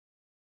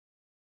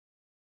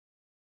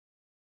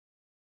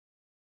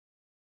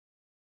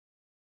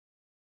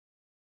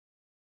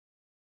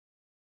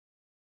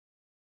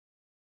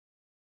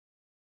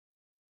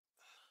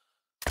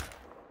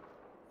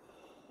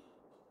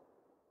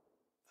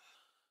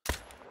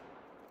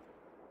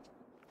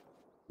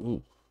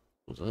Ooh,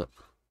 what's that?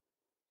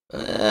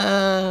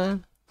 Ah,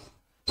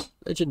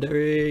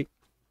 legendary.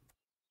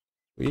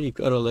 We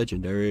got a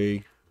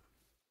legendary.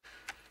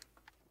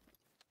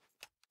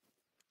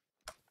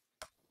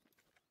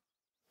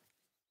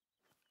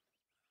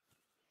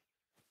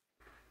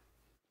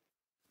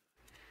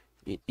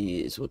 It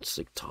is, what's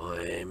the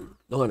time?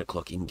 9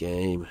 o'clock in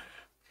game.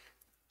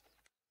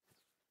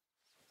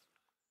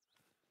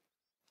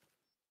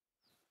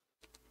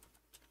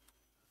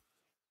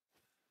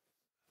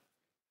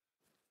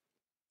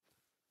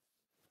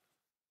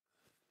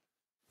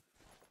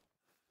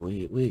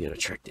 We're gonna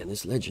track down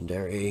this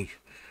legendary.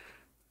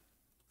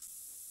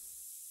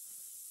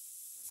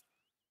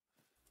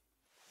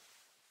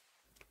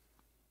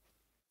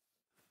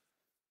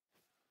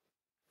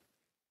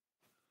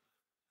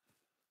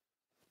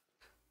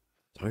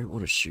 Don't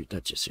want to shoot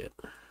that just yet.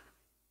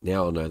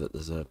 Now I know that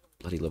there's a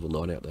bloody level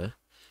 9 out there.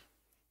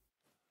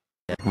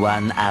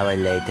 1 hour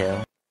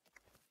later.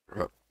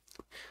 Right.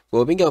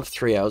 Well, we've been going for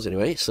 3 hours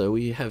anyway, so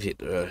we have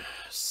hit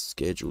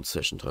scheduled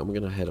session time. We're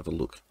going to head have a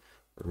look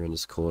around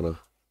this corner.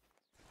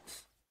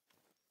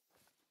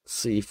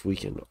 See if we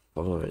can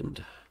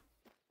find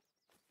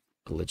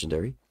a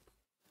legendary.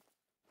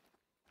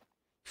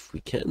 If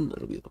we can,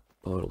 that'll be the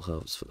final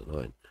halves for the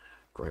night.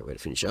 Great way to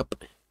finish up.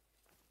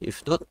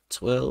 If not,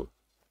 well,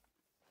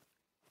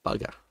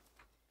 bugger.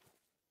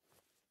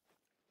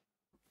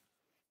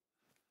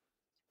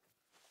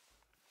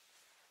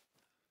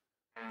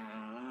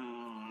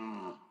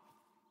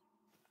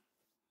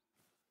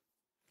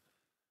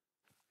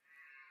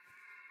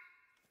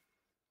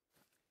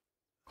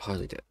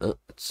 Highly doubt. Oh,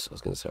 I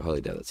was going to say highly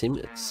doubt that's him.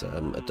 It's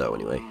a doe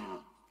anyway.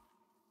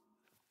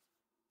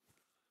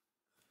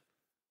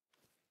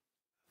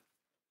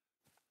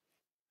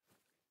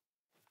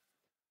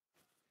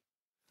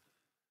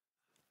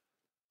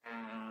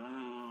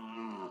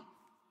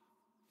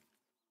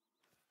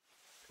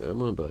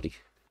 Come on, buddy.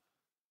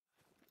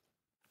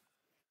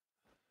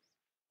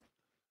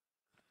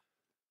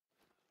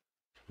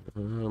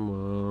 Come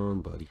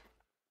on, buddy.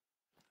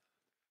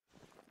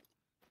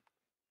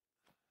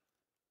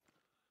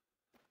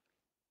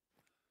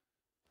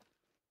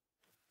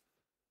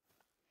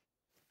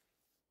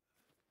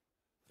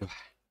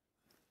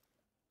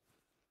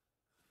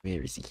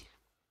 Where is he?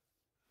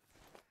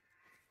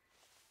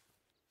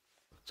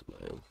 That's a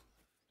male.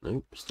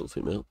 Nope, still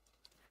female.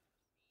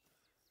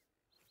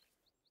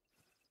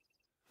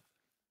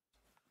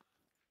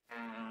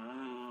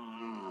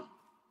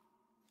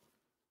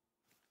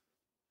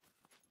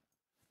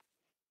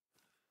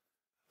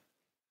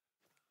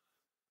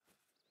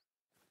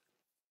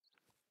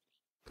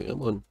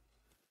 Come on.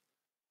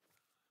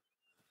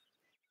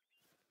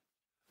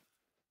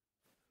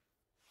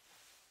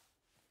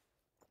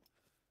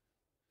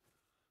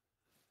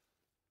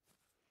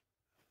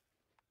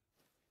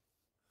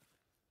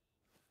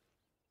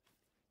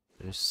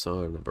 No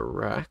sign of a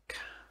rack.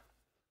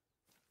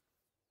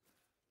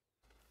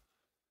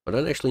 I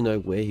don't actually know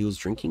where he was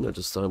drinking. I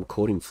just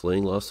caught him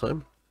fleeing last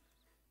time.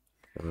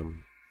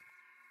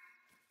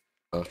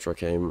 After I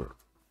came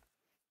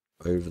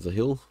over the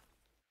hill.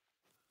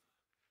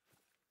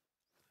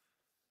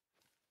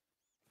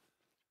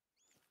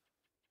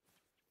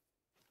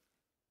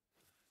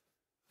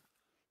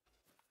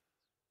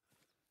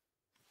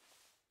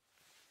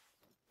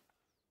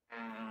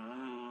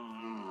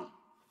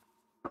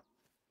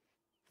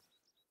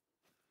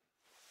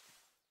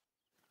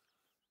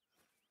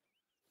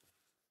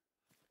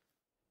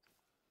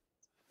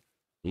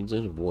 Needs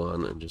only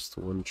one and just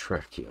one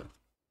track here.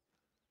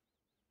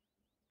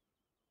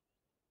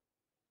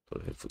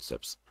 Thought I heard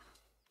footsteps.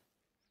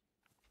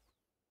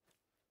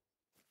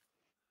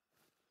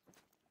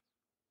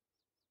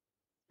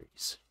 There he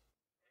is.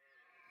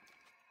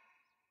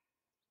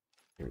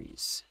 There he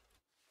is.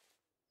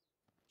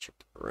 Check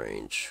the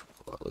range.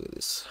 Oh, look at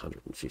this,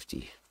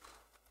 150.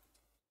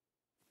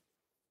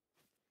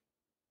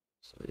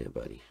 So yeah,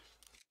 buddy.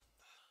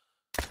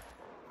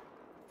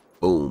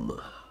 Boom.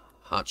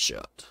 Hot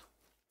shot.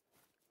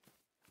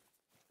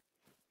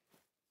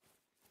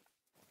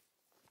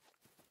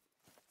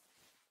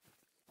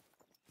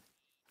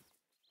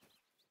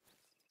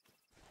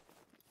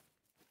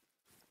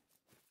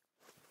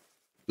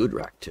 Good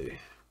rack too.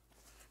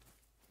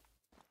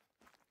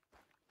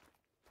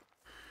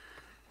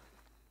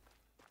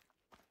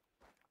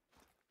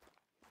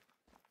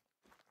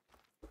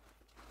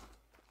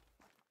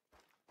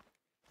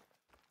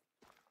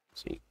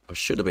 See, I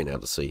should have been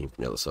able to see him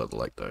from the other side of the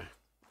lake though.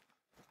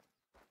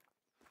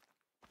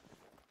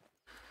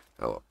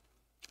 Oh well.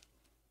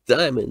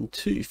 Diamond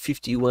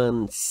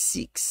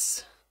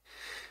 251.6.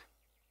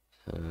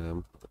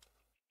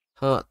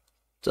 Heart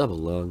double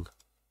lung.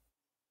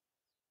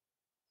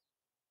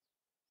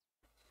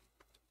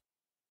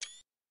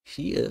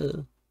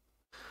 Here.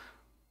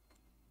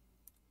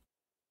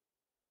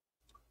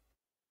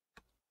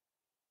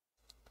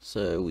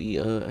 So we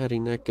are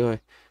adding that guy.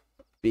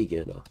 Big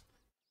enter.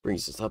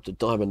 Brings us up to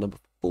diamond number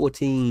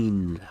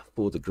 14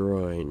 for the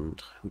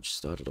grind, which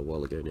started a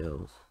while ago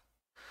now.